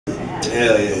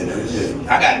Hell yeah, nigga.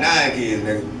 I got 9 kids,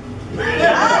 nigga. You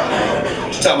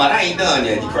talking about I ain't done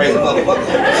yet, you crazy motherfucker.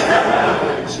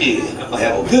 Shit, I'm gonna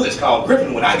have a village called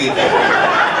Griffin when I get there.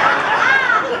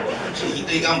 Shit, you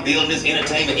think I'm building this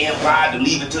entertainment empire to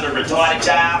leave it to the retarded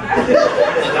child?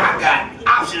 Look, I got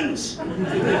options.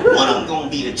 One of them gonna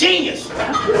be the genius.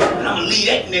 And I'm gonna leave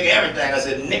that nigga everything. I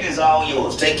said, nigga, it's all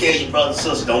yours. Take care of your brothers and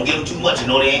sisters. Don't give them too much. You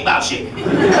know they ain't about shit.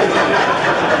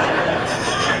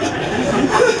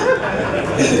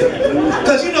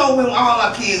 Because you know, when all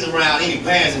our kids around, any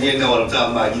parents in here know what I'm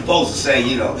talking about, you're supposed to say,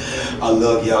 you know, I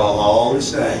love y'all all the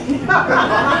same. You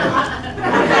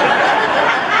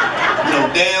know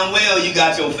damn well you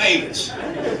got your favorites.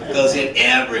 Because in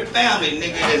every family,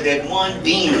 nigga, there's that one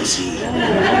demon seed.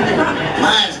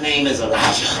 Mine's name is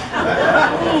Elijah.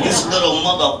 This little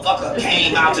motherfucker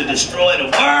came out to destroy the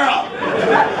world.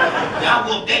 Y'all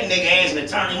whoop that nigga ass and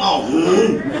turn him on.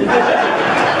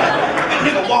 That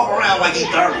nigga walk around like he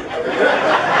 30.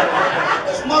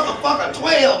 This motherfucker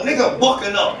 12, nigga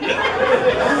bucking up, nigga.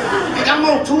 I'm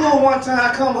on tour one time,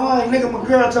 I come home, nigga, my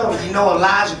girl told me, you know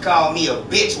Elijah called me a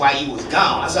bitch while you was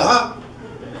gone. I said, huh?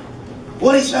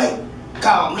 What'd he say?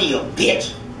 Called me a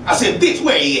bitch. I said, bitch,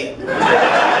 where he at?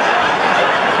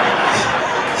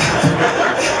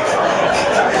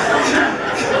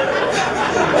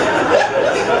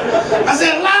 I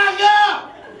said, Elijah!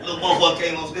 Little motherfucker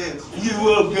came on stage.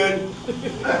 You up, good?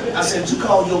 I said, you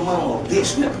call your mama a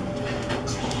bitch, nigga?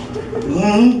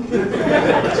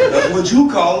 That's what you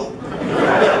call her.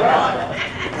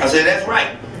 I said, that's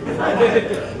right.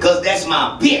 Cause that's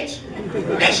my bitch.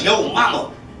 That's your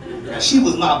mama. Now, she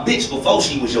was my bitch before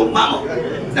she was your mama.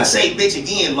 Now say bitch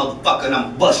again, motherfucker, and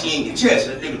I'm bust you in your chest.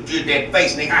 That nigga did that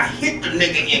face, nigga. I hit the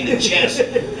nigga in the chest.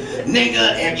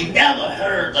 Nigga, have you ever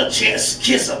heard a chest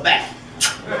kiss a back?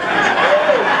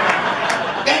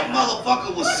 That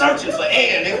motherfucker was searching for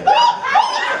air, nigga.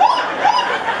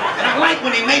 And I like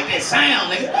when they make that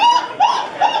sound, nigga.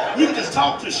 You can just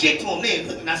talk to shit to him,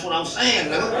 nigga. And that's what I'm saying,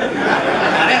 nigga.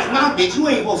 Now that's my bitch. You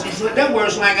ain't supposed to let that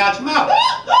word slang out your mouth.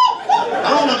 I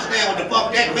don't understand what the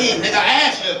fuck that means, nigga. I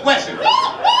asked you a question.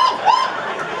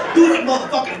 Do that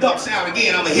motherfucking duck sound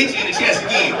again, I'm gonna hit you in the chest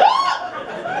again.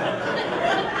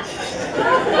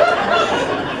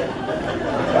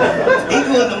 He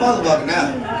good in the motherfucker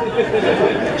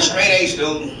now. Straight A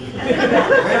student.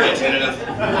 Very attentive.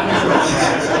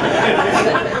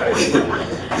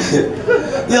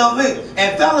 You know what I mean?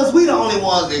 And fellas, we the only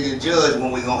ones that can judge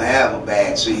when we gonna have a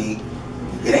bad seed.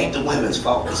 It ain't the women's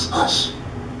fault, it's us.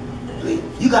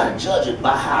 You gotta judge it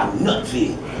by how a nut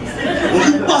feel.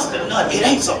 When you bust a nut, it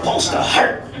ain't supposed to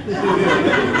hurt.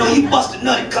 When you bust a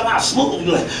nut, it come out smooth.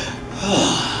 You're like,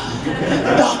 oh,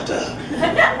 doctor,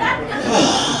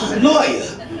 oh,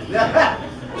 lawyer,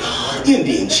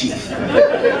 Indian chief.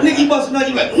 Nigga, you bust a nut,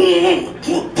 you like,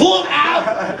 pull out.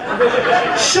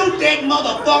 Shoot that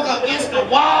motherfucker against the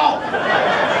wall.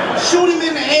 Shoot him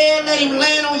in the head, let him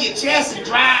land on your chest and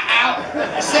dry out.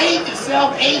 Save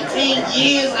yourself 18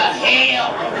 years of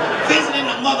hell visiting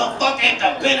the motherfucker at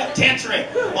the penitentiary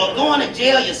or going to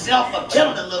jail yourself for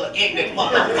killing a little ignorant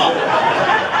motherfucker.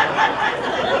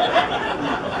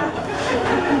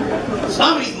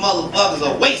 Some of these motherfuckers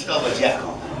are a waste of a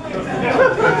jackal.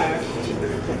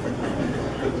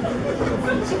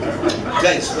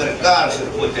 Tell you, swear to God, I should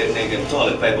have put that nigga in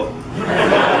toilet paper.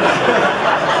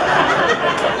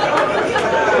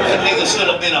 That nigga should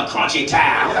have been a crunchy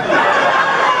towel.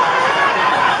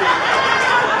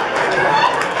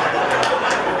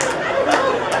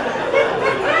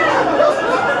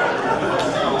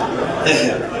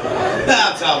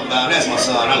 I'm talking about, that's my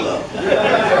son, I love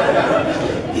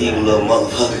him. Evil little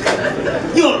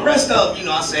motherfucker. You know, the rest of them, you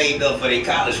know, I saved up for their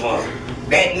college fund.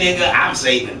 That nigga, I'm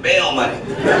saving bail money.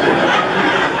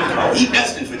 Oh, he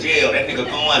destined for jail, that nigga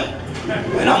going.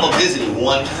 And I'm gonna visit him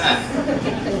one time.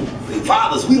 The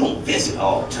fathers, we don't visit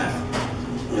all the time.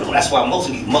 You know, that's why most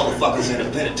of these motherfuckers in the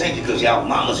penitentiary, because y'all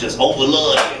mamas just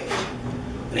overlove their ass.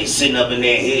 And they sitting up in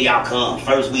there, here y'all come,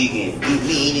 first weekend. You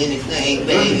need anything,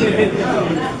 baby?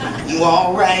 You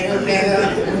all right in there?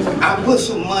 I put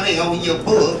some money on your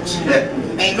books.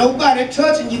 Ain't nobody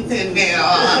touching you in there,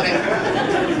 honey.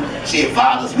 Shit,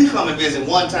 fathers, we come and visit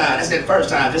one time. That's that first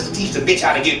time, just to teach the bitch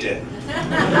how to get there.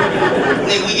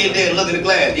 Then we get there and look in the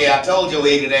glass. Yeah, I told your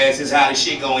ignorant ass this is how this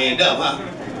shit gonna end up, huh?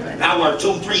 And I work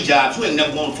 2, 3 jobs. You ain't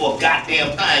never going for a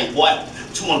goddamn thing, boy.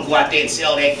 You wanna go out there and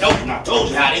sell that dope, and I told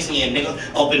you how this end, nigga.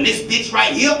 Up in this bitch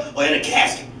right here, or in a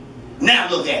casket. Now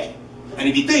look at it. And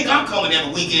if you think I'm coming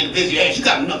every weekend to visit your ass, you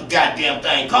got another goddamn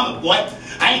thing coming, boy.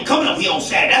 I ain't coming up here on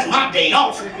Saturday. That's my day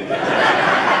off.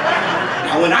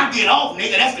 Now when I get off,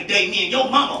 nigga, that's the day me and your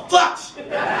mama fucks.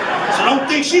 So don't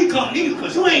think she come neither,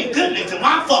 cause you ain't good into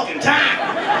my fucking time.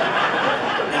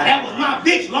 Now that was my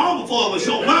bitch long before it was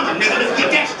your mama, nigga. Let's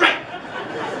get that straight.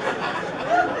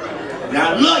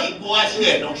 Now I love you, boy.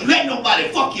 Shit, don't you let nobody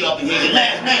fuck you up in here. Your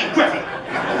last name Griffin.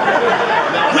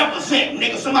 Now represent,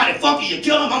 nigga. Somebody fuck you, you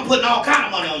kill them. I'm putting all kind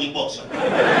of money on your books.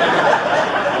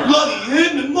 I love you. You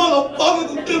hit me,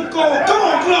 motherfucker. Get the car. Come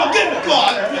on, Claude. Get in the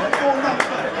car.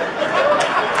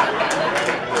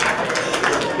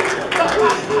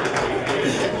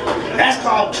 That's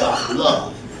called tough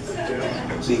love.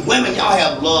 See, women, y'all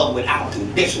have love without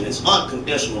condition. It's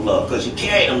unconditional love, because you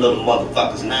carry them little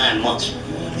motherfuckers 9 months.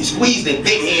 You squeeze their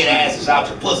big head asses out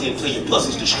your pussy until your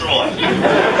pussy's destroyed.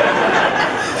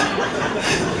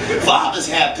 Fathers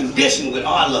have condition with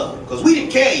our love, because we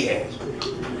didn't carry your ass.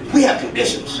 We have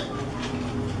conditions.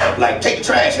 Like, take the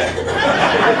trash out.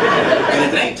 And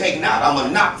if it ain't taken out, I'm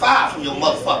gonna knock 5 from your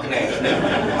motherfucking ass. Now,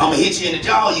 I'm gonna hit you in the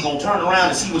jaw, you're gonna turn around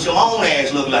and see what your own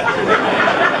ass look like.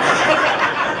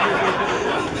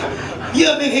 You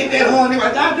ever been hit that hard and they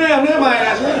like, goddamn, never mind,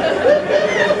 I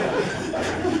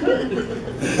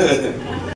said.